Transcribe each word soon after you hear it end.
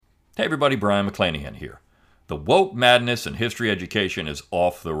Hey everybody, Brian McClanahan here. The woke madness in history education is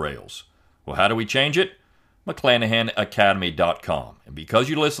off the rails. Well, how do we change it? McClanahanacademy.com. And because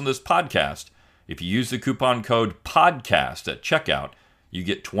you listen to this podcast, if you use the coupon code PODCAST at checkout, you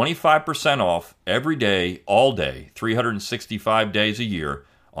get 25% off every day, all day, 365 days a year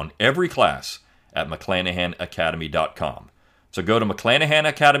on every class at McClanahanacademy.com. So go to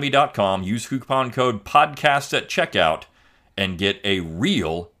McClanahanacademy.com, use coupon code PODCAST at checkout, and get a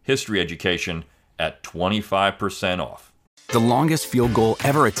real history education at 25% off. The longest field goal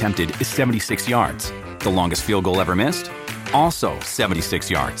ever attempted is 76 yards. The longest field goal ever missed? Also 76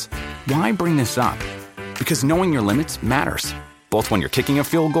 yards. Why bring this up? Because knowing your limits matters, both when you're kicking a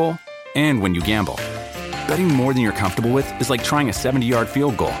field goal and when you gamble. Betting more than you're comfortable with is like trying a 70-yard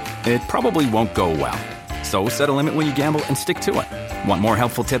field goal. It probably won't go well. So set a limit when you gamble and stick to it. Want more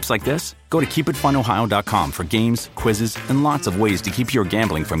helpful tips like this? Go to keepitfunohio.com for games, quizzes, and lots of ways to keep your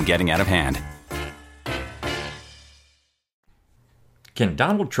gambling from getting out of hand. Can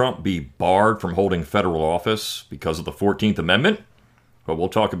Donald Trump be barred from holding federal office because of the 14th Amendment? Well, we'll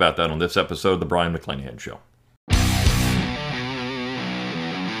talk about that on this episode of The Brian McClanahan Show.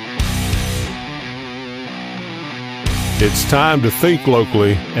 It's time to think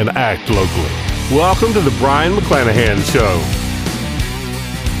locally and act locally. Welcome to The Brian McClanahan Show.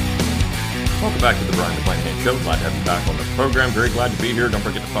 Welcome back to The Brian McClanahan Show. Glad to have you back on the program. Very glad to be here. Don't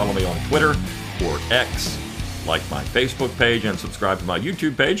forget to follow me on Twitter or X, like my Facebook page, and subscribe to my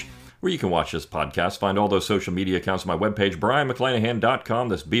YouTube page, where you can watch this podcast. Find all those social media accounts on my webpage, BrianMcClanahan.com.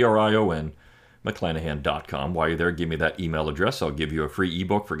 That's BRION, McClanahan.com. While you're there, give me that email address. I'll give you a free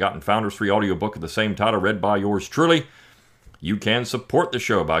ebook, Forgotten Founders, free audiobook of the same title, read by yours truly. You can support the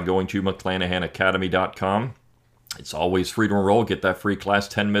show by going to McClanahanacademy.com. It's always free to enroll. Get that free class,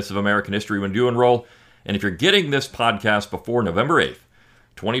 10 Myths of American History, when you enroll. And if you're getting this podcast before November 8th,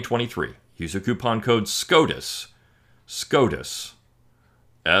 2023, use the coupon code SCOTUS, SCOTUS,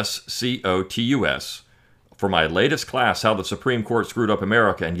 for my latest class, How the Supreme Court Screwed Up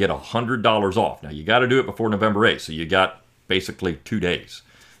America, and get $100 off. Now, you got to do it before November 8th, so you got basically 2 days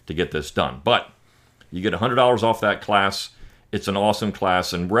to get this done. But you get $100 off that class. It's an awesome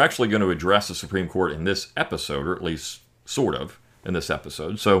class, and we're actually going to address the Supreme Court in this episode, or at least sort of in this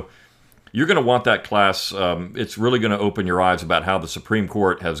episode. So you're going to want that class. It's really going to open your eyes about how the Supreme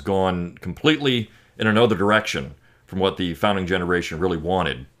Court has gone completely in another direction from what the founding generation really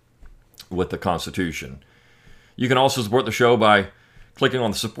wanted with the Constitution. You can also support the show by clicking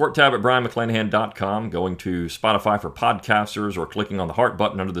on the support tab at BrianMcClanahan.com, going to Spotify for podcasters, or clicking on the heart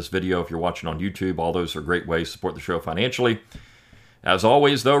button under this video if you're watching on YouTube. All those are great ways to support the show financially. As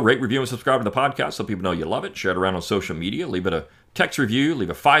always, though, rate, review, and subscribe to the podcast so people know you love it. Share it around on social media. Leave it a text review. Leave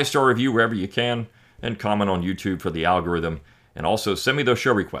a 5-star review wherever you can. And comment on YouTube for the algorithm. And also send me those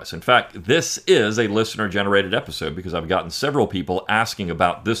show requests. In fact, this is a listener-generated episode because I've gotten several people asking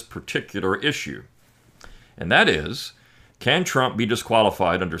about this particular issue. And that is, can Trump be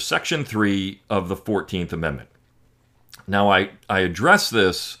disqualified under Section 3 of the 14th Amendment? Now, I addressed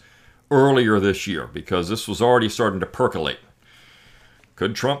this earlier this year because this was already starting to percolate.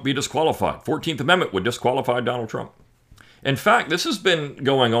 Could Trump be disqualified? 14th Amendment would disqualify Donald Trump. In fact, this has been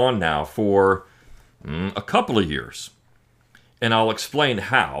going on now for a couple of years. And I'll explain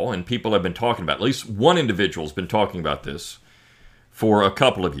how, and people have been talking about, at least one individual has been talking about this for a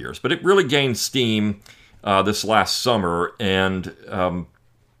couple of years. But it really gained steam this last summer, and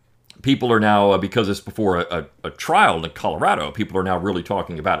people are now, because it's before a trial in Colorado, people are now really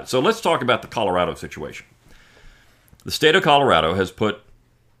talking about it. So let's talk about the Colorado situation. The state of Colorado has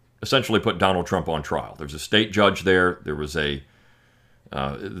essentially put Donald Trump on trial. There's a state judge there. There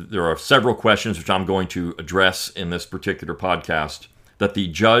are several questions which I'm going to address in this particular podcast that the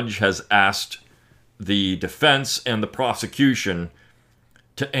judge has asked the defense and the prosecution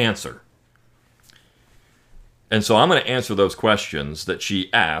to answer. And so I'm going to answer those questions that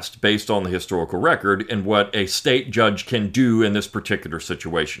she asked based on the historical record and what a state judge can do in this particular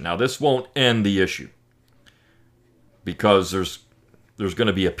situation. Now, this won't end the issue because there's going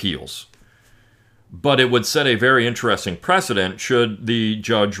to be appeals. But it would set a very interesting precedent should the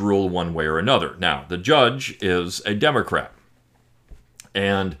judge rule one way or another. Now, the judge is a Democrat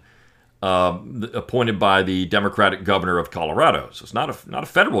and appointed by the Democratic governor of Colorado. So it's not a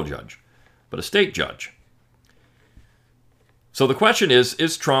federal judge, but a state judge. So the question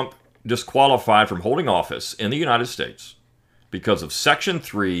is Trump disqualified from holding office in the United States because of Section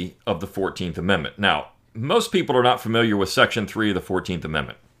 3 of the 14th Amendment? Now, most people are not familiar with Section 3 of the 14th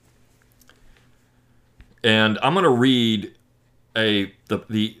Amendment. And I'm going to read the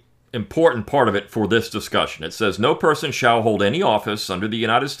important part of it for this discussion. It says, no person shall hold any office under the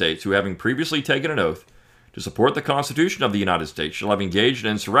United States who, having previously taken an oath to support the Constitution of the United States, shall have engaged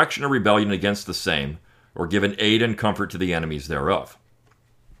in insurrection or rebellion against the same, or given aid and comfort to the enemies thereof.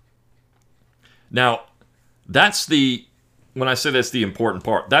 Now, when I say that's the important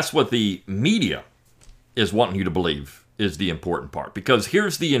part, that's what the media is wanting you to believe is the important part. Because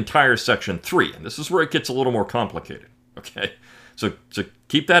here's the entire Section 3, and this is where it gets a little more complicated, okay? So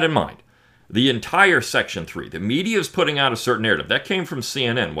keep that in mind. The entire Section 3, the media is putting out a certain narrative. That came from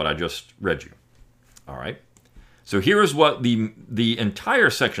CNN, what I just read you. All right? So here is what the entire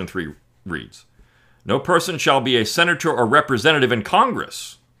Section 3 reads. No person shall be a senator or representative in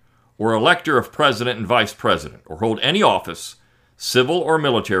Congress, or elector of president and vice president, or hold any office, civil or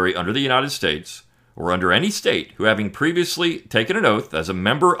military, under the United States, or under any state, who having previously taken an oath as a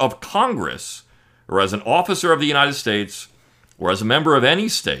member of Congress, or as an officer of the United States, or as a member of any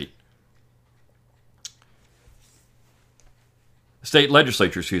state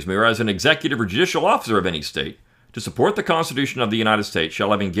legislature, or as an executive or judicial officer of any state, to support the Constitution of the United States,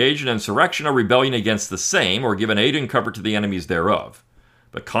 shall have engaged in insurrection or rebellion against the same, or given aid and comfort to the enemies thereof.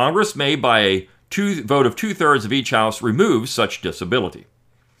 But Congress may, by a vote of 2/3 of each house, remove such disability.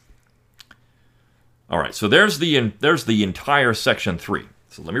 All right, so there's the entire Section 3.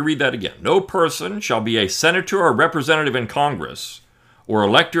 So let me read that again. No person shall be a senator or representative in Congress, or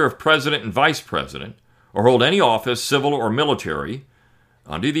elector of president and vice president, or hold any office, civil or military,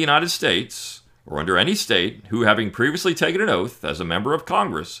 under the United States, or under any state, who, having previously taken an oath as a member of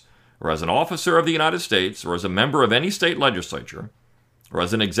Congress, or as an officer of the United States, or as a member of any state legislature, or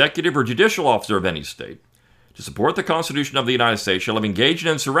as an executive or judicial officer of any state, to support the Constitution of the United States, shall have engaged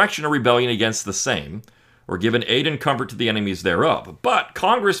in insurrection or rebellion against the same, or given aid and comfort to the enemies thereof. But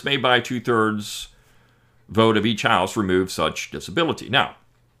Congress may, by 2/3 vote of each house, remove such disability. Now,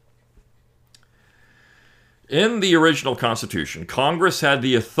 in the original Constitution, Congress had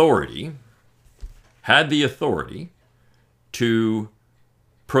the authority to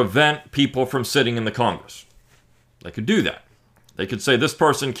prevent people from sitting in the Congress. They could do that. They could say this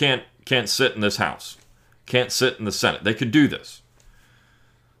person can't sit in this House, can't sit in the Senate. They could do this.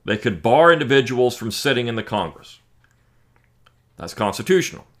 They could bar individuals from sitting in the Congress. That's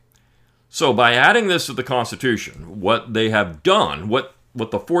constitutional. So by adding this to the Constitution, what they have done, what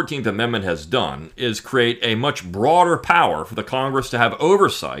the 14th Amendment has done, is create a much broader power for the Congress to have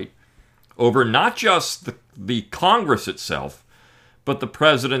oversight over not just the Congress itself, but the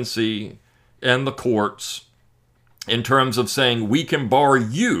presidency and the courts, in terms of saying we can bar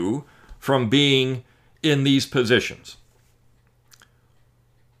you from being in these positions.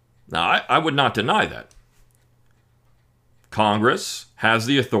 Now, I would not deny that. Congress has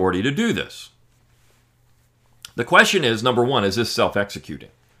the authority to do this. The question is, number one, is this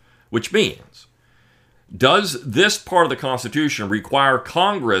self-executing? Which means, does this part of the Constitution require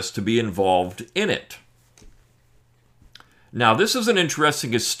Congress to be involved in it? Now, this is an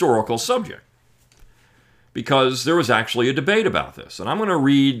interesting historical subject, because there was actually a debate about this. And I'm going to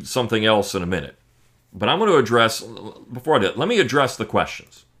read something else in a minute. But I'm going to address, before I do it, let me address the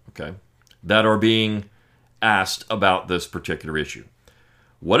questions, okay, that are being asked about this particular issue.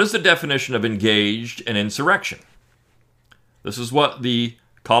 What is the definition of engaged in insurrection? This is what the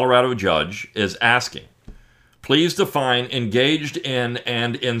Colorado judge is asking. Please define engaged in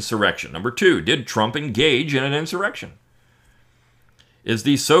and insurrection. Number two, did Trump engage in an insurrection? Is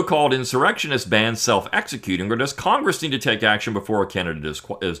the so-called insurrectionist ban self-executing, or does Congress need to take action before a candidate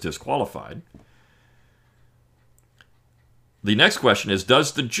is disqualified? The next question is,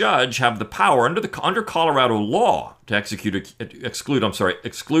 does the judge have the power under Colorado law to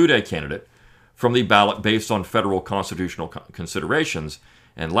exclude a candidate from the ballot based on federal constitutional considerations?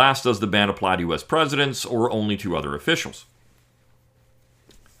 And last, does the ban apply to U.S. presidents or only to other officials?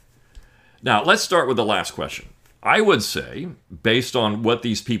 Now, let's start with the last question. I would say, based on what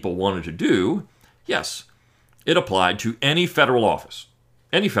these people wanted to do, yes, it applied to any federal office.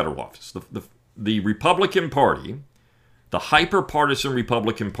 Any federal office. The Republican Party, the hyper-partisan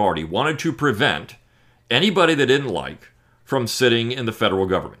Republican Party, wanted to prevent anybody they didn't like from sitting in the federal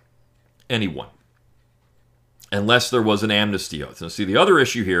government. Anyone. Unless there was an amnesty oath. And see, the other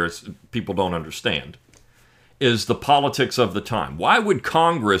issue here is people don't understand is the politics of the time. Why would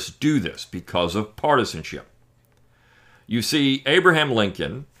Congress do this? Because of partisanship. You see, Abraham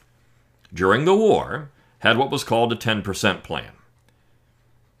Lincoln, during the war, had what was called a 10% plan.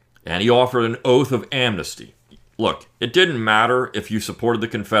 And he offered an oath of amnesty. Look, it didn't matter if you supported the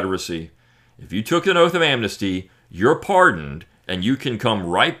Confederacy. If you took an oath of amnesty, you're pardoned, and you can come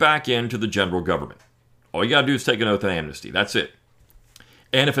right back into the general government. All you got to do is take an oath of amnesty. That's it.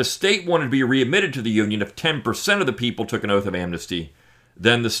 And if a state wanted to be readmitted to the Union, if 10% of the people took an oath of amnesty,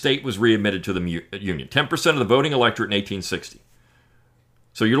 then the state was readmitted to the Union. 10% of the voting electorate in 1860.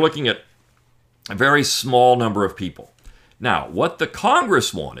 So you're looking at a very small number of people. Now, what the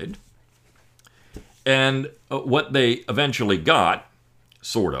Congress wanted, and what they eventually got,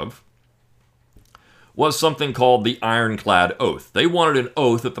 sort of, was something called the ironclad oath. They wanted an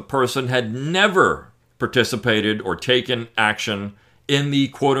oath that the person had never participated or taken action in the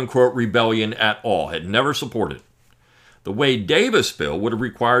quote-unquote rebellion at all, had never supported. The Wade-Davis bill would have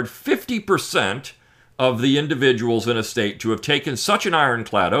required 50% of the individuals in a state to have taken such an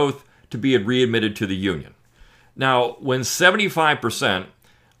ironclad oath to be readmitted to the Union. Now, when 75%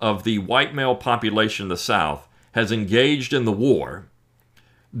 of the white male population in the South has engaged in the war,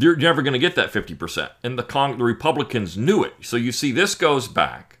 they're never going to get that 50%. And the Republicans knew it. So you see, this goes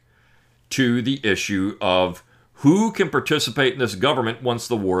back to the issue of who can participate in this government once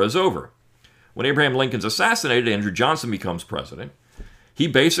the war is over. When Abraham Lincoln's assassinated, Andrew Johnson becomes president. He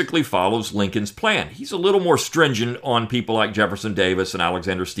basically follows Lincoln's plan. He's a little more stringent on people like Jefferson Davis and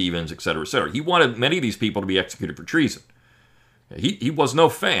Alexander Stephens, et cetera, et cetera. He wanted many of these people to be executed for treason. He was no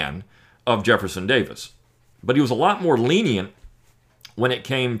fan of Jefferson Davis, but he was a lot more lenient when it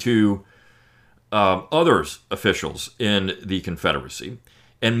came to other officials in the Confederacy.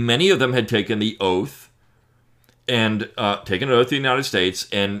 And many of them had taken the oath and taken an oath to the United States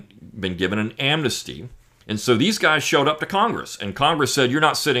and been given an amnesty. And so these guys showed up to Congress, and Congress said, you're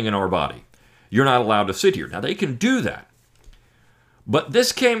not sitting in our body. You're not allowed to sit here. Now, they can do that. But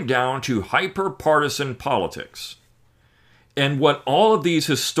this came down to hyper-partisan politics. And what all of these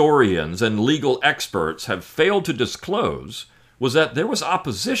historians and legal experts have failed to disclose was that there was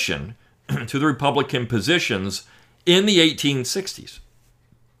opposition to the Republican positions in the 1860s.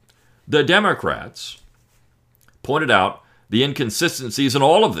 The Democrats pointed out the inconsistencies in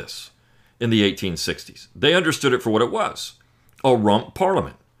all of this in the 1860s. They understood it for what it was, a rump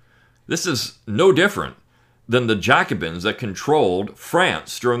parliament. This is no different than the Jacobins that controlled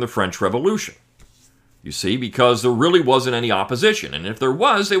France during the French Revolution. You see, because there really wasn't any opposition, and if there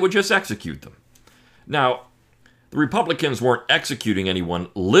was, they would just execute them. Now, the Republicans weren't executing anyone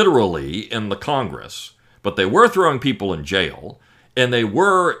literally in the Congress, but they were throwing people in jail, and they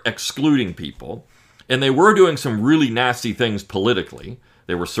were excluding people, and they were doing some really nasty things politically.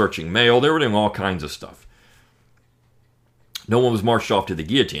 They were searching mail. They were doing all kinds of stuff. No one was marched off to the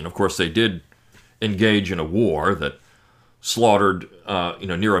guillotine. Of course, they did engage in a war that slaughtered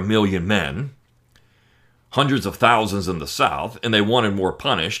near 1 million men, hundreds of thousands in the South, and they wanted more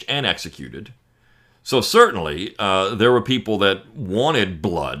punished and executed. So certainly, there were people that wanted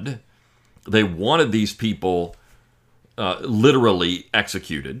blood. They wanted these people literally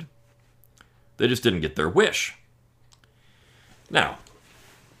executed. They just didn't get their wish. Now,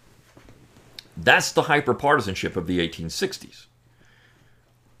 that's the hyperpartisanship of the 1860s.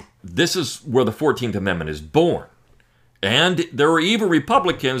 This is where the 14th Amendment is born. And there were even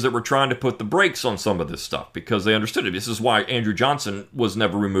Republicans that were trying to put the brakes on some of this stuff because they understood it. This is why Andrew Johnson was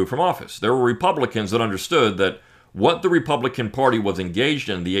never removed from office. There were Republicans that understood that what the Republican Party was engaged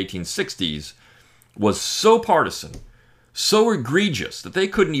in the 1860s was so partisan, so egregious, that they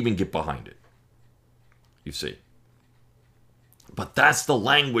couldn't even get behind it. You see. But that's the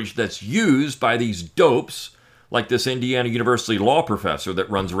language that's used by these dopes, like this Indiana University law professor that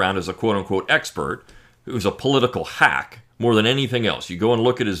runs around as a quote-unquote expert, who's a political hack more than anything else. You go and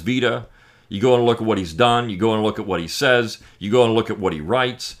look at his vita, you go and look at what he's done, you go and look at what he says, you go and look at what he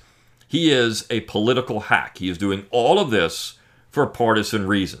writes. He is a political hack. He is doing all of this for partisan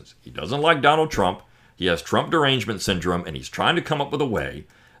reasons. He doesn't like Donald Trump. He has Trump derangement syndrome, and he's trying to come up with a way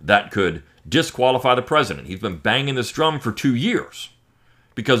that could disqualify the president. He's been banging this drum for 2 years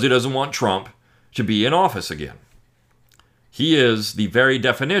because he doesn't want Trump to be in office again. He is the very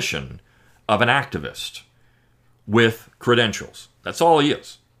definition of an activist with credentials. That's all he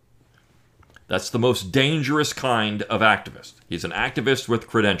is. That's the most dangerous kind of activist. He's an activist with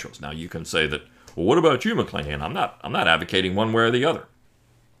credentials. Now you can say that, well, what about you, McClanahan? I'm not advocating one way or the other.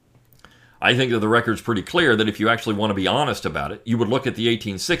 I think that the record's pretty clear that if you actually want to be honest about it, you would look at the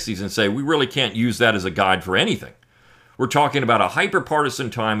 1860s and say, we really can't use that as a guide for anything. We're talking about a hyper-partisan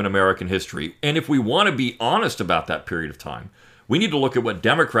time in American history, and if we want to be honest about that period of time, we need to look at what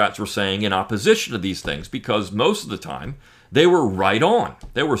Democrats were saying in opposition to these things, because most of the time, they were right on.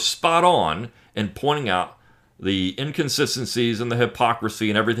 They were spot on in pointing out the inconsistencies and the hypocrisy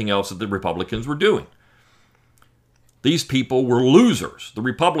and everything else that the Republicans were doing. These people were losers. The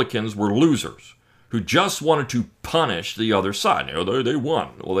Republicans were losers who just wanted to punish the other side. You know, they won.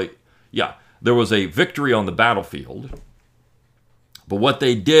 Well, there was a victory on the battlefield, But what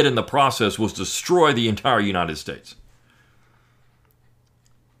they did in the process was destroy the entire United States.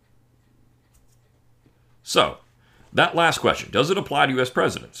 So, that last question, does it apply to U.S.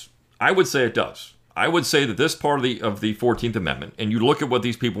 presidents? I would say it does. I would say that this part of the 14th Amendment, and you look at what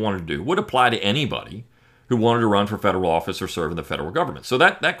these people wanted to do, would apply to anybody who wanted to run for federal office or serve in the federal government. So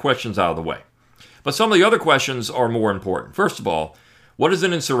that question's out of the way. But some of the other questions are more important. First of all, what is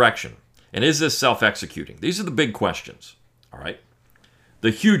an insurrection? And is this self-executing? These are the big questions, all right? The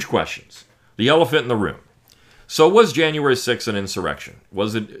huge questions, the elephant in the room. So was January 6th an insurrection?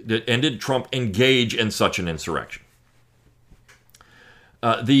 Did Trump engage in such an insurrection?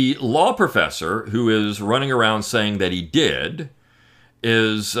 The law professor who is running around saying that he did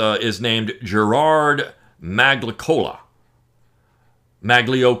is named Gerard Maglioka.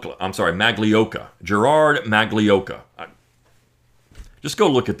 Gerard Maglioka. Just go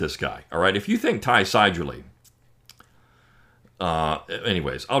look at this guy, all right? If you think Ty Seidule,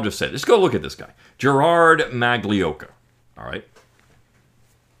 anyways, I'll just say it. Just go look at this guy. Gerard Maglioka, all right?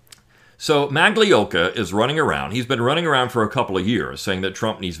 So Maglioka is running around. He's been running around for a couple of years saying that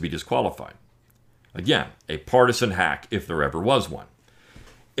Trump needs to be disqualified. Again, a partisan hack if there ever was one.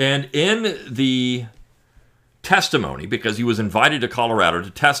 And in the testimony, because he was invited to Colorado to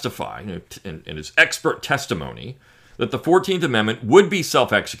testify in his expert testimony, that the 14th Amendment would be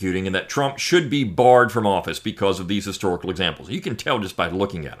self-executing and that Trump should be barred from office because of these historical examples. You can tell just by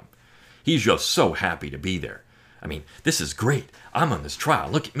looking at him. He's just so happy to be there. I mean, this is great. I'm on this trial.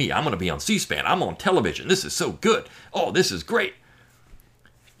 Look at me. I'm going to be on C-SPAN. I'm on television. This is so good. Oh, this is great.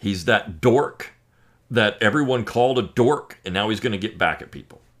 He's that dork that everyone called a dork, and now he's going to get back at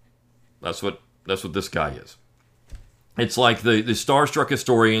people. That's what this guy is. It's like the starstruck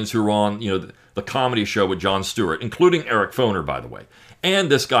historians who are on, the comedy show with Jon Stewart, including Eric Foner, by the way. And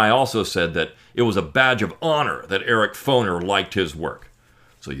this guy also said that it was a badge of honor that Eric Foner liked his work.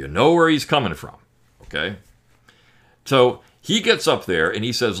 So you know where he's coming from, okay? So he gets up there and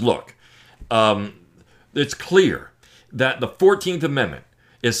he says, look, it's clear that the 14th Amendment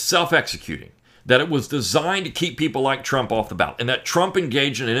is self-executing, that it was designed to keep people like Trump off the ballot, and that Trump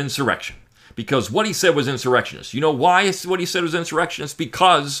engaged in an insurrection. Because what he said was insurrectionist. You know why what he said was insurrectionist?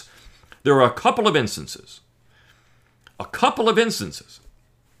 Because there are a couple of instances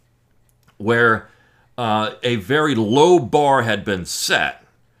where a very low bar had been set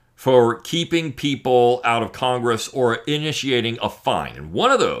for keeping people out of Congress or initiating a fine. And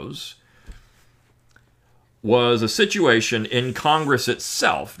one of those was a situation in Congress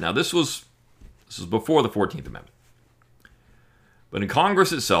itself. Now, this was before the 14th Amendment. But in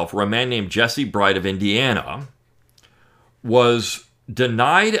Congress itself, where a man named Jesse Bright of Indiana was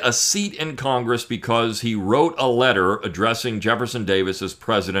denied a seat in Congress because he wrote a letter addressing Jefferson Davis as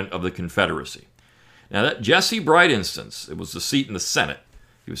president of the Confederacy. Now, that Jesse Bright instance, it was the seat in the Senate.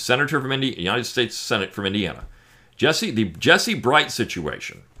 He was senator from United States Senate from Indiana. The Jesse Bright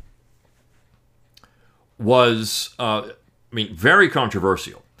situation was, very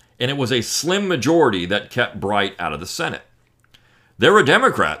controversial. And it was a slim majority that kept Bright out of the Senate. There were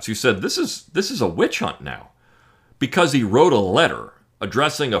Democrats who said, this is a witch hunt now. Because he wrote a letter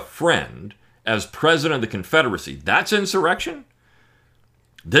addressing a friend as president of the Confederacy. That's insurrection?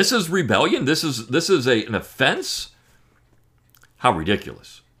 This is rebellion? This is an offense? How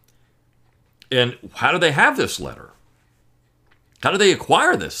ridiculous. And how do they have this letter? How did they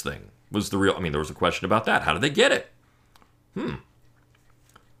acquire this thing? There was a question about that. How did they get it?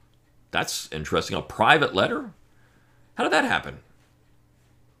 That's interesting. A private letter? How did that happen?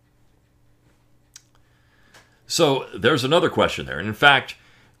 So there's another question there. And in fact,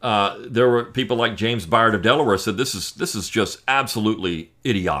 there were people like James Byard of Delaware said this is just absolutely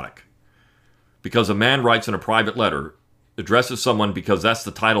idiotic. Because a man writes in a private letter, addresses someone because that's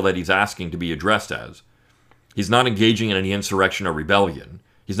the title that he's asking to be addressed as. He's not engaging in any insurrection or rebellion.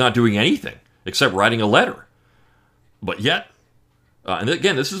 He's not doing anything except writing a letter. But yet, and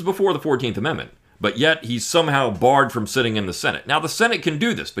again, this is before the 14th Amendment, but yet he's somehow barred from sitting in the Senate. Now, the Senate can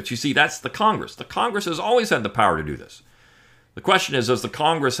do this, but you see, that's the Congress. The Congress has always had the power to do this. The question is, does the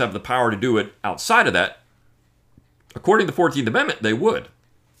Congress have the power to do it outside of that? According to the 14th Amendment, they would.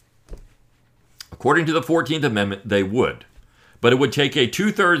 According to the 14th Amendment, they would. But it would take a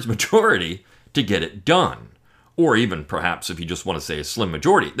 2/3 majority to get it done. Or even perhaps if you just want to say a slim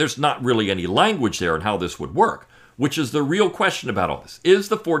majority. There's not really any language there on how this would work, which is the real question about all this. Is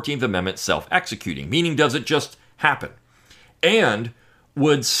the 14th Amendment self-executing? Meaning, does it just happen? And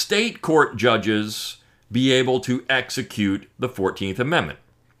would state court judges be able to execute the 14th Amendment?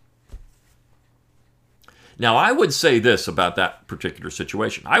 Now, I would say this about that particular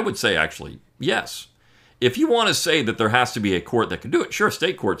situation. I would say, actually, yes. if you want to say that there has to be a court that can do it, sure,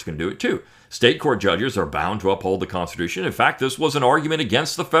 state courts can do it too. State court judges are bound to uphold the Constitution. In fact, this was an argument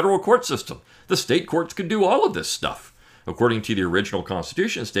against the federal court system. The state courts can do all of this stuff. According to the original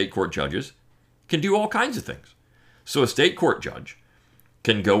Constitution, state court judges can do all kinds of things. So a state court judge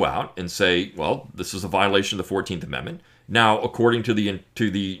can go out and say, well, this is a violation of the 14th Amendment. Now, according to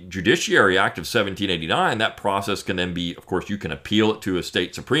the Judiciary Act of 1789, that process can then be, of course, you can appeal it to a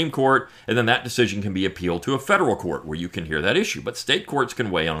state Supreme Court, and then that decision can be appealed to a federal court where you can hear that issue. But state courts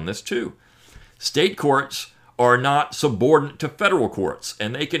can weigh in on this too. State courts are not subordinate to federal courts,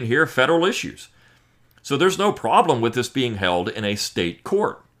 and they can hear federal issues. So there's no problem with this being held in a state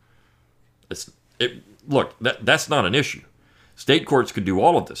court. Look, that's not an issue. State courts could do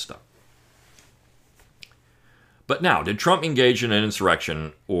all of this stuff. But now, did Trump engage in an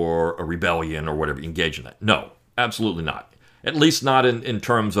insurrection or a rebellion or whatever, engage in that? No, absolutely not. At least not in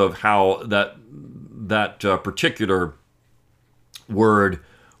terms of how that particular word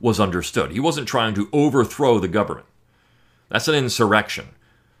was understood. He wasn't trying to overthrow the government. That's an insurrection.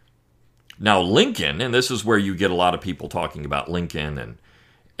 Now, Lincoln, and this is where you get a lot of people talking about Lincoln,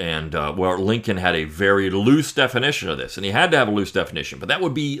 and Lincoln had a very loose definition of this, and he had to have a loose definition, but that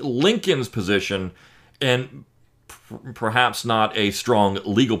would be Lincoln's position, and perhaps not a strong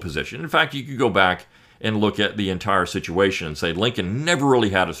legal position. In fact, you could go back and look at the entire situation and say Lincoln never really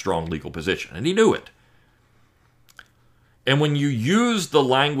had a strong legal position, and he knew it. And when you use the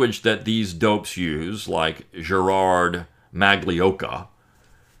language that these dopes use, like Gerard Maglioka,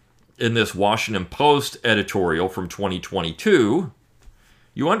 in this Washington Post editorial from 2022,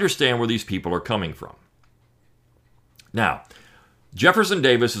 you understand where these people are coming from. Now, Jefferson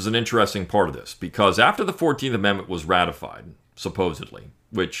Davis is an interesting part of this, because after the 14th Amendment was ratified, supposedly,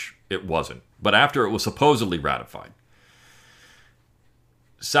 which it wasn't, but after it was supposedly ratified,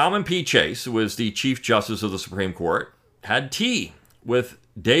 Salmon P. Chase, who was the Chief Justice of the Supreme Court, had tea with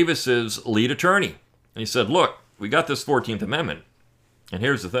Davis's lead attorney. And he said, look, we got this 14th Amendment, and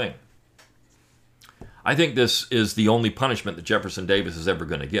here's the thing. I think this is the only punishment that Jefferson Davis is ever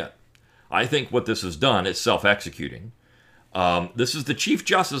going to get. I think what this has done is self-executing. This is the Chief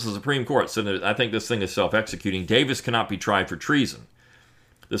Justice of the Supreme Court, so I think this thing is self-executing. Davis cannot be tried for treason.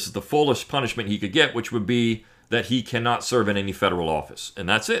 This is the fullest punishment he could get, which would be that he cannot serve in any federal office. And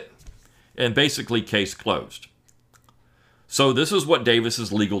that's it. And basically, case closed. So this is what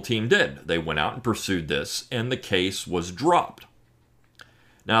Davis's legal team did. They went out and pursued this, and the case was dropped.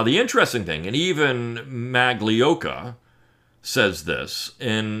 Now, the interesting thing, and even Maglioka says this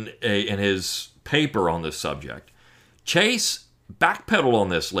in his paper on this subject, Chase backpedaled on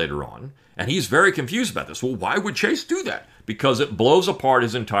this later on, and he's very confused about this. Well, why would Chase do that? Because it blows apart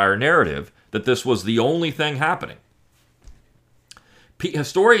his entire narrative that this was the only thing happening.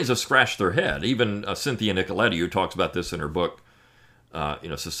 Historians have scratched their head. Even Cynthia Nicoletti, who talks about this in her book,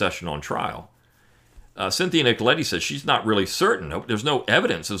 Secession on Trial. Cynthia Nicoletti says she's not really certain. There's no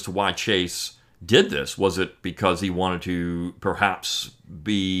evidence as to why Chase did this. Was it because he wanted to perhaps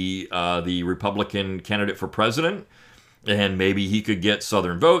be the Republican candidate for president, and maybe he could get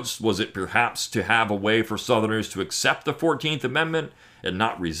Southern votes? Was it perhaps to have a way for Southerners to accept the 14th Amendment and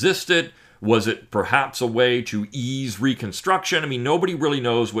not resist it? Was it perhaps a way to ease Reconstruction? I mean, nobody really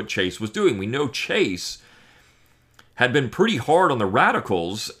knows what Chase was doing. We know Chase had been pretty hard on the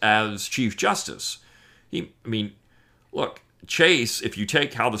radicals as Chief Justice. Look, Chase, if you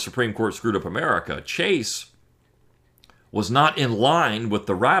take how the Supreme Court screwed up America, Chase was not in line with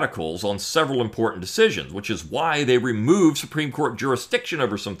the radicals on several important decisions, which is why they removed Supreme Court jurisdiction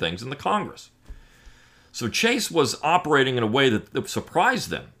over some things in the Congress. So Chase was operating in a way that surprised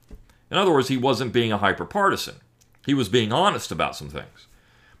them. In other words, he wasn't being a hyper-partisan. He was being honest about some things.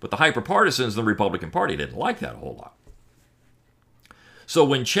 But the hyper-partisans in the Republican Party didn't like that a whole lot. So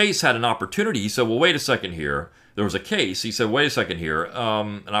when Chase had an opportunity, he said, well, wait a second here. There was a case. He said, wait a second here.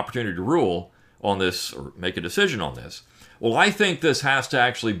 An opportunity to rule on this or make a decision on this. Well, I think this has to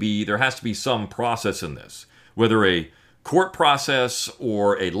actually be, there has to be some process in this. Whether a court process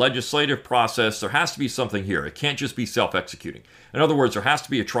or a legislative process, there has to be something here. It can't just be self-executing. In other words, there has to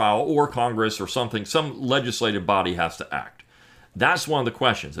be a trial or Congress or something. Some legislative body has to act. That's one of the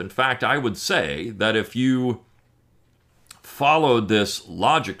questions. In fact, I would say that if you followed this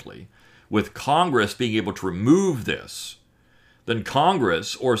logically, with Congress being able to remove this, then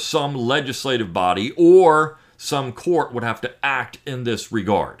Congress or some legislative body or some court would have to act in this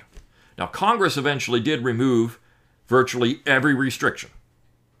regard. Now, Congress eventually did remove virtually every restriction,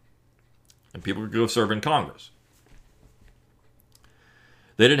 and people could go serve in Congress.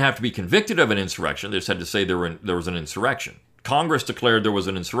 They didn't have to be convicted of an insurrection. They just had to say there was an insurrection. Congress declared there was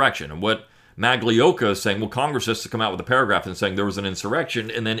an insurrection, and what Maglioka is saying, well, Congress has to come out with a paragraph and saying there was an insurrection,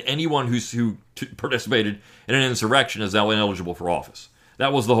 and then anyone who participated in an insurrection is now ineligible for office.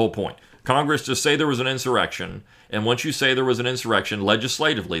 That was the whole point. Congress just say there was an insurrection, and once you say there was an insurrection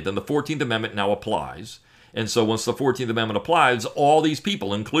legislatively, then the 14th Amendment now applies. And so once the 14th Amendment applies, all these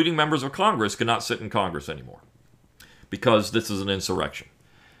people, including members of Congress, cannot sit in Congress anymore because this is an insurrection.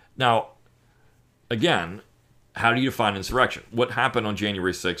 Now, again, how do you define insurrection? What happened on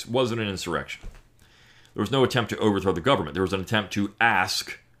January 6th wasn't an insurrection. There was no attempt to overthrow the government. There was an attempt to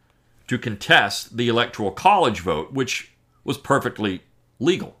contest the Electoral College vote, which was perfectly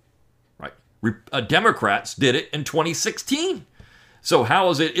legal. Right? Democrats did it in 2016. So how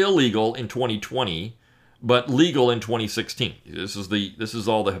is it illegal in 2020, but legal in 2016? This is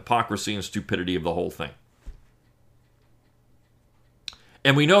all the hypocrisy and stupidity of the whole thing.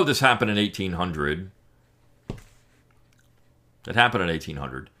 And we know this happened in 1800. It happened in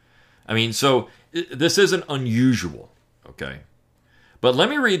 1800. I mean, so this isn't unusual, okay? But let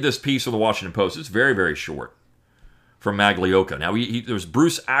me read this piece of the Washington Post. It's very, very short from Maglioka. Now, there's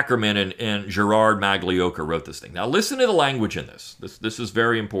Bruce Ackerman and Gerard Maglioka wrote this thing. Now, listen to the language in this. This is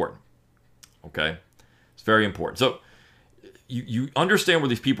very important, okay? It's very important. So you understand where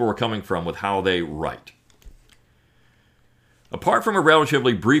these people were coming from with how they write. Apart from a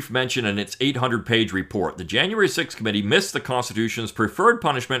relatively brief mention in its 800-page report, the January 6th committee missed the Constitution's preferred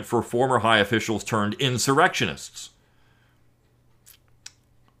punishment for former high officials turned insurrectionists.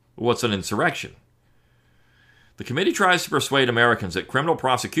 What's an insurrection? The committee tries to persuade Americans that criminal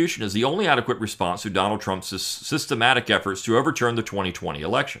prosecution is the only adequate response to Donald Trump's systematic efforts to overturn the 2020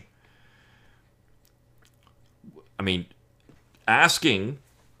 election. I mean, asking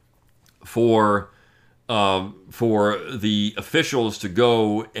for the officials to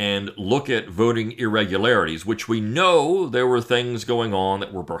go and look at voting irregularities, which we know there were things going on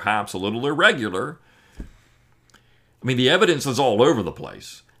that were perhaps a little irregular. I mean, the evidence is all over the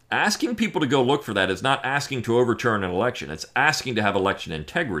place. Asking people to go look for that is not asking to overturn an election. It's asking to have election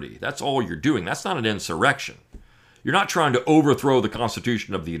integrity. That's all you're doing. That's not an insurrection. You're not trying to overthrow the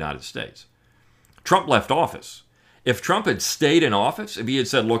Constitution of the United States. Trump left office. If Trump had stayed in office, if he had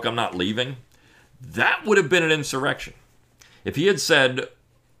said, look, I'm not leaving, that would have been an insurrection. If he had said,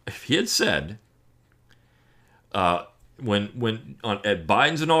 at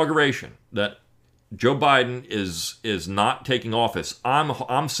Biden's inauguration that Joe Biden is not taking office,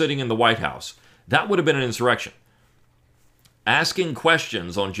 I'm sitting in the White House, that would have been an insurrection. Asking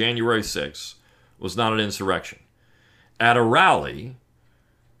questions on January 6th was not an insurrection. At a rally,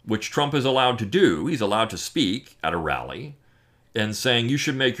 which Trump is allowed to do, he's allowed to speak at a rally and saying you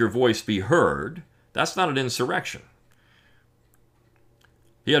should make your voice be heard. That's not an insurrection.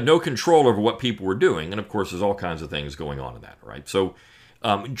 He had no control over what people were doing, and of course there's all kinds of things going on in that, right? So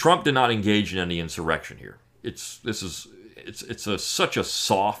Trump did not engage in any insurrection here. It's such a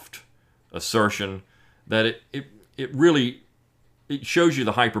soft assertion that it really shows you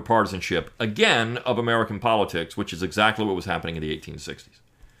the hyperpartisanship, again, of American politics, which is exactly what was happening in the 1860s.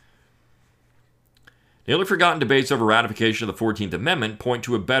 Nearly forgotten debates over ratification of the 14th Amendment point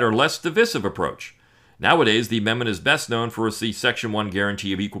to a better, less divisive approach. Nowadays, the amendment is best known for the Section 1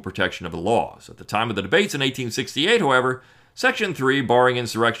 guarantee of equal protection of the laws. At the time of the debates in 1868, however, Section 3, barring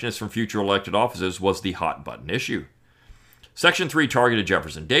insurrectionists from future elected offices, was the hot-button issue. Section 3 targeted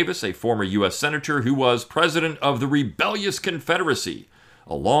Jefferson Davis, a former U.S. Senator who was president of the rebellious Confederacy,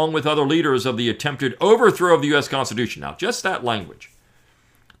 along with other leaders of the attempted overthrow of the U.S. Constitution. Now, just that language.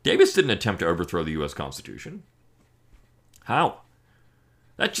 Davis didn't attempt to overthrow the U.S. Constitution. How?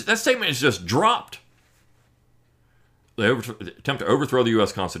 That statement is just dropped. The attempt to overthrow the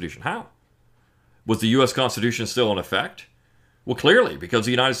U.S. Constitution. How? Was the U.S. Constitution still in effect? Well, clearly, because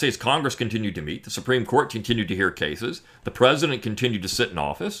the United States Congress continued to meet, the Supreme Court continued to hear cases, the president continued to sit in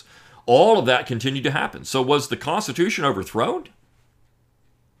office, all of that continued to happen. So was the Constitution overthrown? I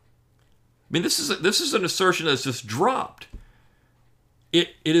mean, this is an assertion that's just dropped.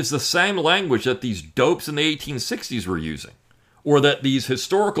 It is the same language that these dopes in the 1860s were using, or that these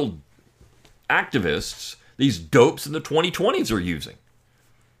historical activists, these dopes in the 2020s are using.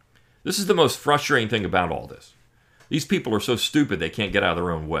 This is the most frustrating thing about all this. These people are so stupid they can't get out of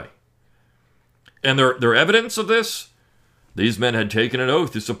their own way. And their evidence of this, these men had taken an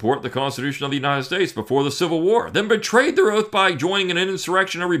oath to support the Constitution of the United States before the Civil War, then betrayed their oath by joining an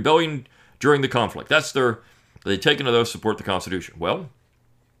insurrection or rebellion during the conflict. They'd taken an oath to support the Constitution. Well,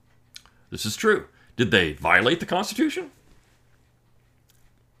 this is true. Did they violate the Constitution?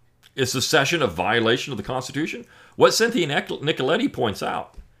 Is secession a violation of the Constitution? What Cynthia Nicoletti points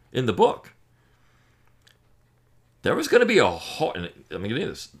out in the book there was going to be a hard, I mean,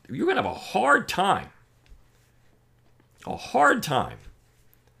 this, you're going to have a hard time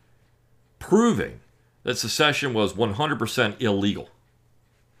proving that secession was 100% illegal.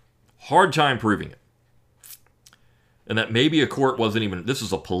 Hard time proving it. And that maybe a court wasn't even, this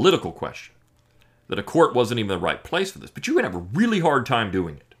is a political question, that a court wasn't even the right place for this. But you're going to have a really hard time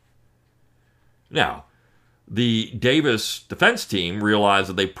doing it. Now, the Davis defense team realized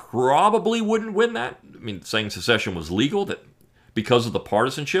that they probably wouldn't win that. I mean, saying secession was legal, that because of the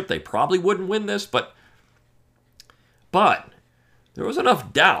partisanship, they probably wouldn't win this. But there was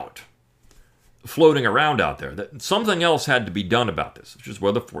enough doubt floating around out there that something else had to be done about this, which is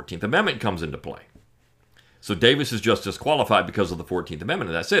where the 14th Amendment comes into play. So Davis is just disqualified because of the 14th Amendment,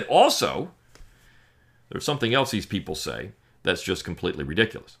 and that's it. Also, there's something else these people say that's just completely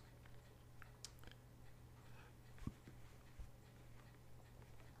ridiculous.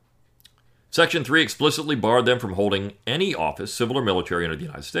 Section 3 explicitly barred them from holding any office, civil or military, under the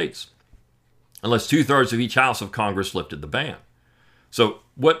United States, unless 2/3 of each house of Congress lifted the ban. So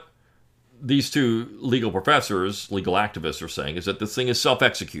what these two legal professors, legal activists, are saying is that this thing is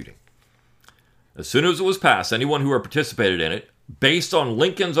self-executing. As soon as it was passed, anyone who participated in it, based on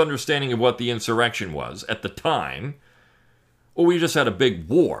Lincoln's understanding of what the insurrection was at the time, well, we just had a big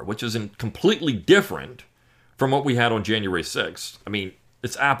war, which is completely different from what we had on January 6th. I mean,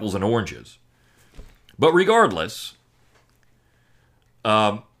 it's apples and oranges. But regardless,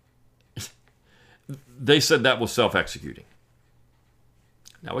 they said that was self-executing.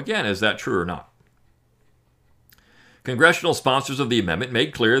 Now again, is that true or not? Congressional sponsors of the amendment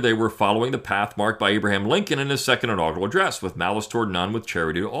made clear they were following the path marked by Abraham Lincoln in his second inaugural address, with malice toward none, with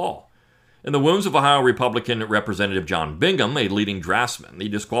charity to all. In the wounds of Ohio Republican Representative John Bingham, a leading draftsman, the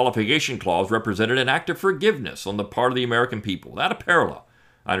disqualification clause represented an act of forgiveness on the part of the American people, without a parallel,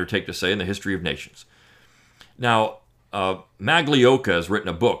 I undertake to say, in the history of nations. Now, Maglioka has written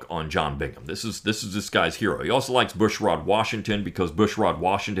a book on John Bingham. This is this guy's hero. He also likes Bushrod Washington because Bushrod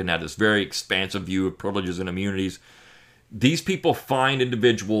Washington had this very expansive view of privileges and immunities. These people find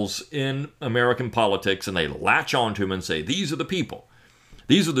individuals in American politics and they latch onto them and say, these are the people.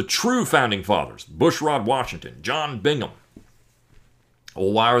 These are the true founding fathers. Bushrod Washington, John Bingham.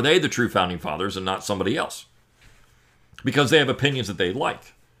 Well, why are they the true founding fathers and not somebody else? Because they have opinions that they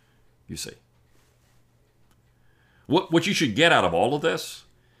like, you see. What you should get out of all of this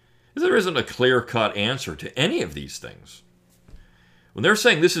is there isn't a clear-cut answer to any of these things. When they're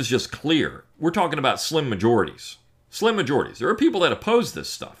saying this is just clear, we're talking about slim majorities. Slim majorities. There are people that oppose this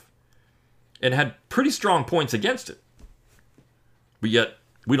stuff and had pretty strong points against it. But yet,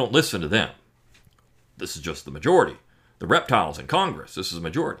 we don't listen to them. This is just the majority. The reptiles in Congress, this is a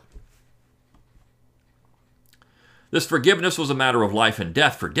majority. This forgiveness was a matter of life and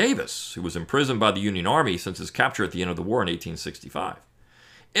death for Davis, who was imprisoned by the Union Army since his capture at the end of the war in 1865.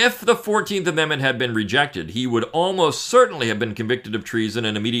 If the 14th Amendment had been rejected, he would almost certainly have been convicted of treason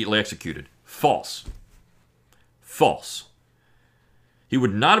and immediately executed. False. False. He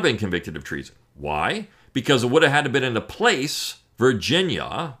would not have been convicted of treason. Why? Because it would have had to have been in a place,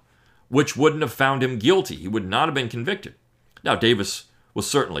 Virginia, which wouldn't have found him guilty. He would not have been convicted. Now, Davis was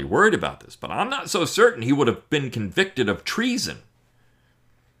certainly worried about this, but I'm not so certain he would have been convicted of treason.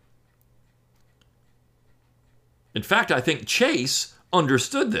 In fact, I think Chase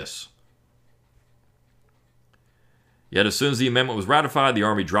understood this. Yet as soon as the amendment was ratified, the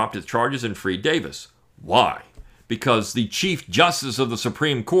Army dropped its charges and freed Davis. Why? Because the Chief Justice of the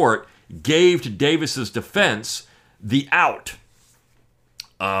Supreme Court gave to Davis's defense the out.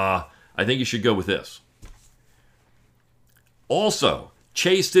 I think you should go with this. Also,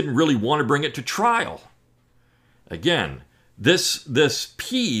 Chase didn't really want to bring it to trial. Again, this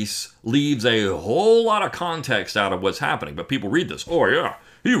piece leaves a whole lot of context out of what's happening. But people read this. Oh, yeah,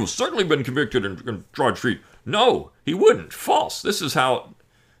 he was certainly been convicted and charged free. No, he wouldn't. False. This is how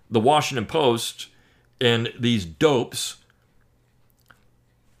the Washington Post and these dopes,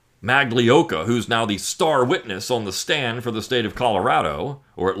 Maglioka, who's now the star witness on the stand for the state of Colorado,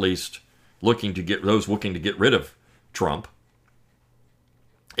 or at least looking to get rid of Trump,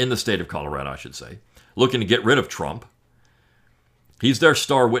 in the state of Colorado, I should say, looking to get rid of Trump. He's their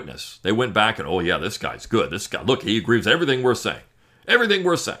star witness. They went back and, oh yeah, this guy's good. This guy, look, he agrees with everything we're saying. Everything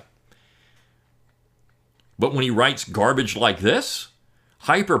we're saying. But when he writes garbage like this,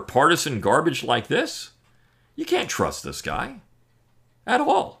 hyper-partisan garbage like this, you can't trust this guy at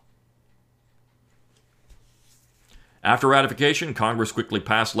all. After ratification, Congress quickly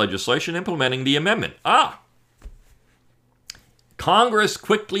passed legislation implementing the amendment. Congress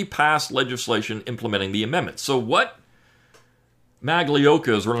quickly passed legislation implementing the amendment. So what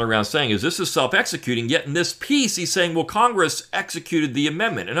Maglioka is running around saying is this is self-executing, yet in this piece he's saying, well, Congress executed the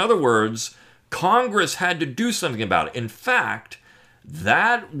amendment. In other words, Congress had to do something about it. In fact,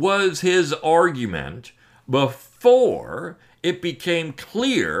 that was his argument before it became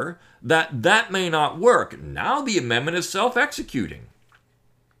clear that that may not work. Now the amendment is self-executing.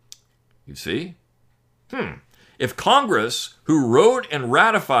 You see? If Congress, who wrote and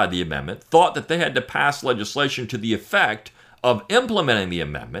ratified the amendment, thought that they had to pass legislation to the effect of implementing the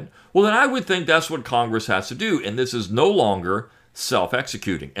amendment, well, then I would think that's what Congress has to do, and this is no longer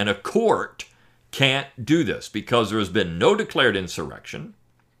self-executing. And a court can't do this because there has been no declared insurrection.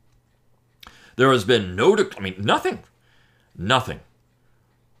 There has been nothing. Nothing.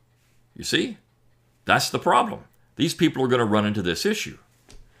 You see? That's the problem. These people are going to run into this issue.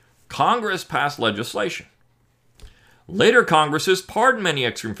 Congress passed legislation. Later Congresses pardoned many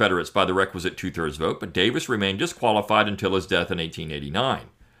ex-Confederates by the requisite two-thirds vote, but Davis remained disqualified until his death in 1889.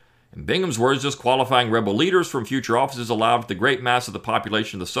 In Bingham's words, disqualifying rebel leaders from future offices allowed the great mass of the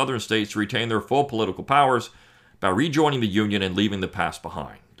population of the southern states to retain their full political powers by rejoining the Union and leaving the past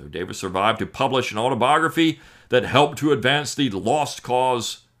behind. Though Davis survived to publish an autobiography that helped to advance the lost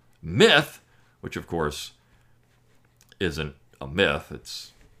cause myth, which of course isn't a myth,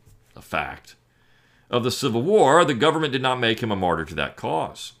 it's a fact, of the Civil War, the government did not make him a martyr to that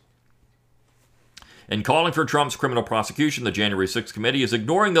cause. In calling for Trump's criminal prosecution, the January 6th committee is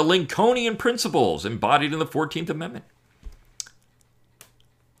ignoring the Lincolnian principles embodied in the 14th Amendment.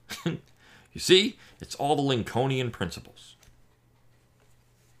 You see, it's all the Lincolnian principles.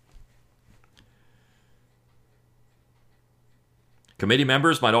 Committee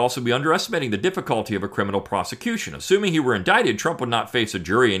members might also be underestimating the difficulty of a criminal prosecution. Assuming he were indicted, Trump would not face a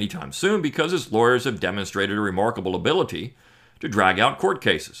jury anytime soon because his lawyers have demonstrated a remarkable ability to drag out court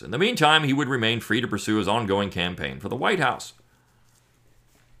cases. In the meantime, he would remain free to pursue his ongoing campaign for the White House.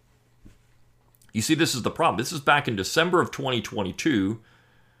 You see, this is the problem. This is back in December of 2022.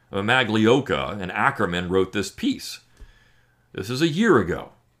 Maglioka and Ackerman wrote this piece. This is a year ago.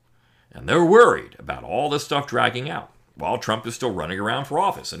 And they're worried about all this stuff dragging out while Trump is still running around for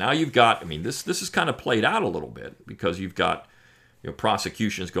office. And now you've got, this is kind of played out a little bit because you've got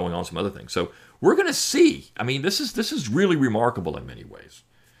prosecutions going on, some other things. So we're going to see. This is really remarkable in many ways.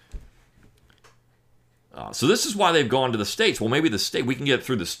 So this is why they've gone to the states. Well, maybe we can get it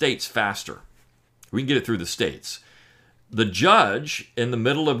through the states faster. We can get it through the states. The judge in the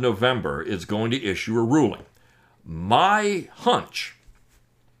middle of November is going to issue a ruling. My hunch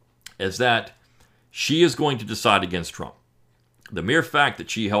is that she is going to decide against Trump. The mere fact that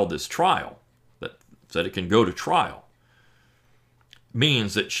she held this trial, that said it can go to trial,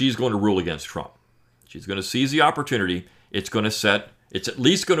 means that she's going to rule against Trump. She's going to seize the opportunity. It's at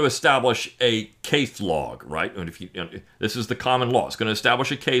least going to establish a case log, right? And this is the common law. It's going to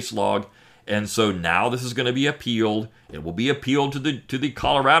establish a case log. And so now this is going to be appealed. It will be appealed to the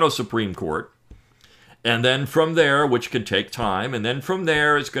Colorado Supreme Court. And then from there, which could take time, and then from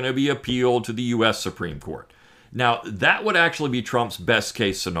there, it's going to be appealed to the U.S. Supreme Court. Now, that would actually be Trump's best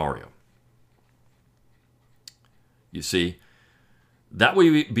case scenario. You see, that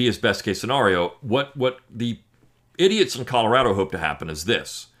would be his best case scenario. What the idiots in Colorado hope to happen is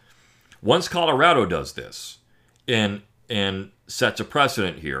this. Once Colorado does this and sets a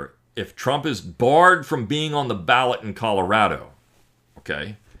precedent here, if Trump is barred from being on the ballot in Colorado,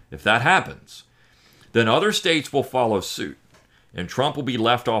 okay, if that happens, then other states will follow suit, and Trump will be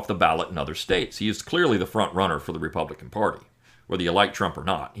left off the ballot in other states. He is clearly the front runner for the Republican Party, whether you like Trump or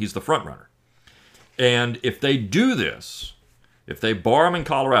not. He's the front runner. And if they do this, if they bar him in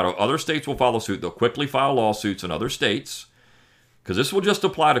Colorado, other states will follow suit. They'll quickly file lawsuits in other states, because this will just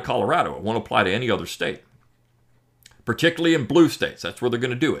apply to Colorado. It won't apply to any other state, particularly in blue states. That's where they're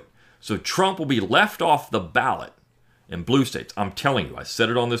going to do it. So Trump will be left off the ballot in blue states. I'm telling you, I said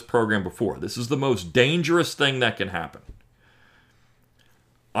it on this program before. This is the most dangerous thing that can happen.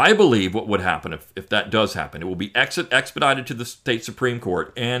 I believe what would happen if that does happen, it will be expedited to the state Supreme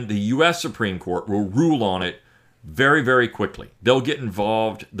Court, and the U.S. Supreme Court will rule on it very, very quickly. They'll get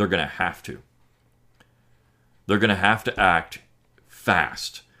involved. They're going to have to. They're going to have to act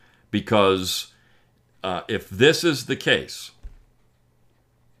fast, because if this is the case,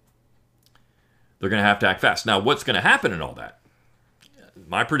 they're going to have to act fast. Now, what's going to happen in all that?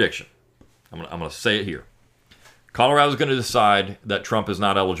 My prediction, I'm going to say it here. Colorado's going to decide that Trump is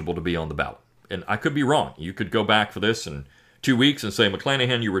not eligible to be on the ballot. And I could be wrong. You could go back for this in 2 weeks and say,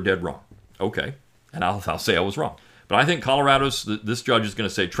 McClanahan, you were dead wrong. Okay. And I'll say I was wrong. But I think this judge is going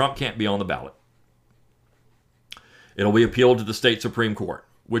to say Trump can't be on the ballot. It'll be appealed to the state Supreme Court,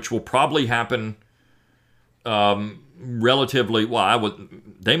 which will probably happen relatively,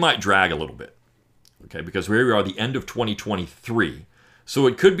 they might drag a little bit, okay, because here we are, the end of 2023. So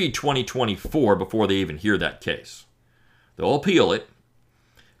it could be 2024 before they even hear that case. They'll appeal it.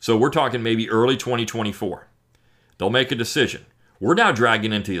 So we're talking maybe early 2024. They'll make a decision. We're now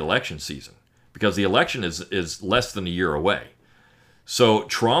dragging into the election season because the election is less than a year away. So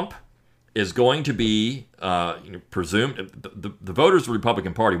Trump is going to be presumed. The voters of the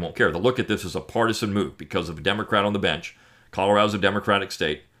Republican Party won't care. They'll look at this as a partisan move because of a Democrat on the bench. Colorado's a Democratic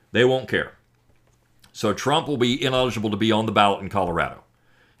state. They won't care. So Trump will be ineligible to be on the ballot in Colorado.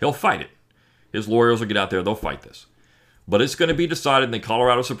 He'll fight it. His lawyers will get out there. They'll fight this. But it's going to be decided in the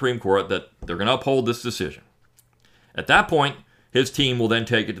Colorado Supreme Court that they're going to uphold this decision. At that point, his team will then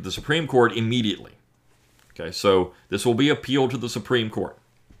take it to the Supreme Court immediately. Okay, so this will be appealed to the Supreme Court.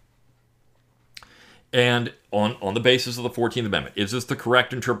 And on the basis of the 14th Amendment, is this the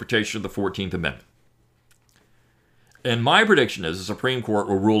correct interpretation of the 14th Amendment? And my prediction is the Supreme Court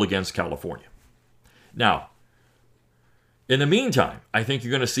will rule against California. Now, in the meantime, I think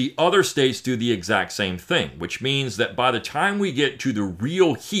you're going to see other states do the exact same thing, which means that by the time we get to the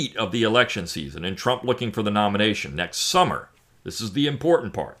real heat of the election season and Trump looking for the nomination next summer, this is the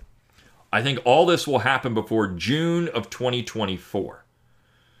important part. I think all this will happen before June of 2024.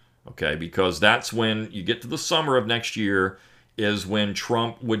 Okay, because that's when you get to the summer of next year is when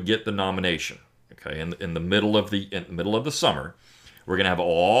Trump would get the nomination. Okay, in the middle of the summer, we're going to have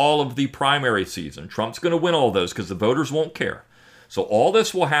all of the primary season. Trump's going to win all those because the voters won't care. So all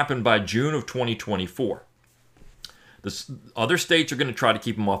this will happen by June of 2024. Other states are going to try to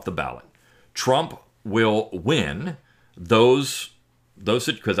keep him off the ballot. Trump will win those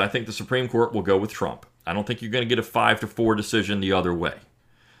because I think the Supreme Court will go with Trump. I don't think you're going to get a 5-4 decision the other way,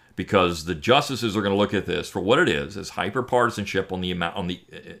 because the justices are going to look at this for what it is, as hyperpartisanship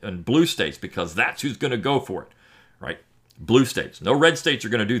on blue states, because that's who's going to go for it, right? Blue states. No red states are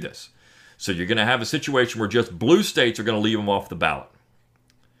going to do this. So you're going to have a situation where just blue states are going to leave them off the ballot.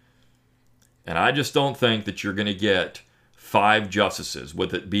 And I just don't think that you're going to get 5 justices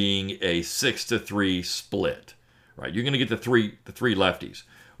with it being a 6-3 split, right? You're going to get the three lefties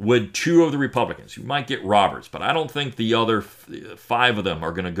with 2 of the Republicans. You might get Roberts, but I don't think the other 5 of them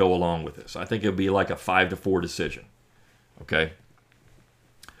are going to go along with this. I think it'll be like a 5-4 decision. Okay?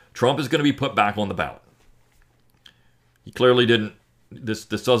 Trump is going to be put back on the ballot. He clearly didn't. This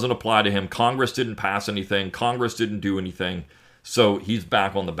doesn't apply to him. Congress didn't pass anything. Congress didn't do anything. So he's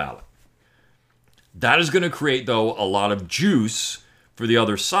back on the ballot. That is going to create, though, a lot of juice for the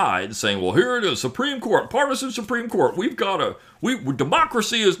other side, saying, well, here it is, Supreme Court, partisan Supreme Court.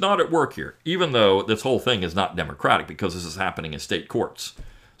 Democracy is not at work here, even though this whole thing is not democratic because this is happening in state courts.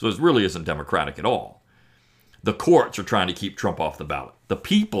 So it really isn't democratic at all. The courts are trying to keep Trump off the ballot. The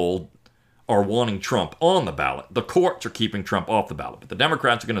people are wanting Trump on the ballot. The courts are keeping Trump off the ballot, but the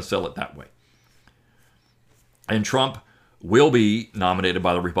Democrats are going to sell it that way. And Trump will be nominated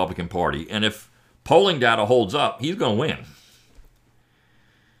by the Republican Party, and if polling data holds up, he's going to win.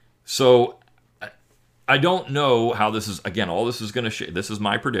 So I don't know how this is, again, all this is going to this is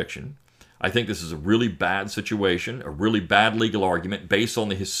my prediction. I think this is a really bad situation, a really bad legal argument based on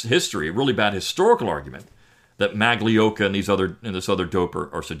the history, a really bad historical argument that Maglioka and this other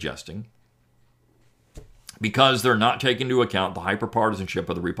doper are suggesting, because they're not taking into account the hyperpartisanship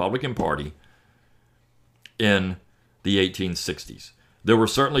of the Republican Party in the 1860s. There were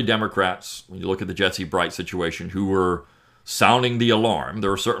certainly Democrats, when you look at the Jesse Bright situation, who were sounding the alarm. There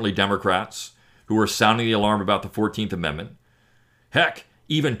were certainly Democrats who were sounding the alarm about the 14th Amendment. Heck,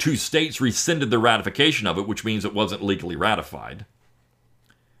 even 2 states rescinded the ratification of it, which means it wasn't legally ratified,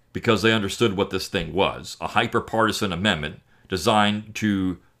 because they understood what this thing was, a hyperpartisan amendment designed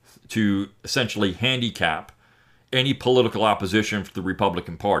to essentially handicap any political opposition for the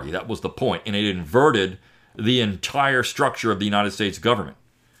Republican Party. That was the point, and it inverted the entire structure of the United States government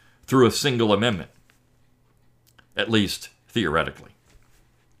through a single amendment, at least theoretically.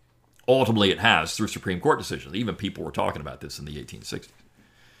 Ultimately, it has through Supreme Court decisions. Even people were talking about this in the 1860s.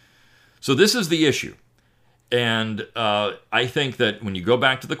 So this is the issue. And I think that when you go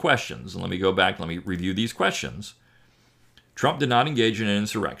back to the questions, and let me review these questions. Trump did not engage in an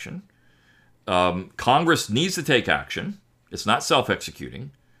insurrection. Congress needs to take action. It's not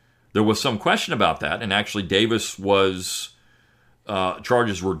self-executing. There was some question about that, and actually Davis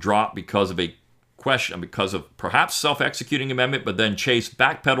charges were dropped because of perhaps self-executing amendment, but then Chase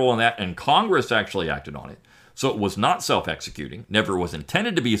backpedaled on that, and Congress actually acted on it. So it was not self-executing, never was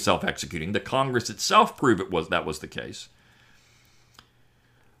intended to be self-executing. The Congress itself proved that was the case.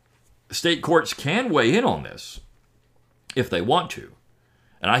 State courts can weigh in on this if they want to,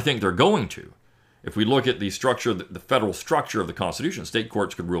 and I think they're going to. if we look at the structure, the federal structure of the Constitution, state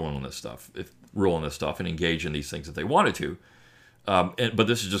courts could rule on this stuff, and engage in these things if they wanted to. But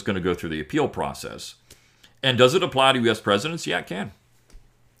this is just going to go through the appeal process. And does it apply to U.S. presidents? Yeah, it can.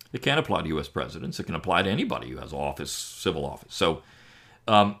 It can apply to U.S. presidents. It can apply to anybody who has office, civil office. So,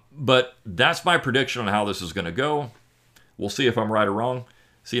 but that's my prediction on how this is going to go. We'll see if I'm right or wrong.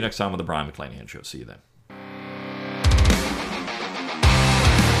 See you next time on the Brian McClanahan Show. See you then.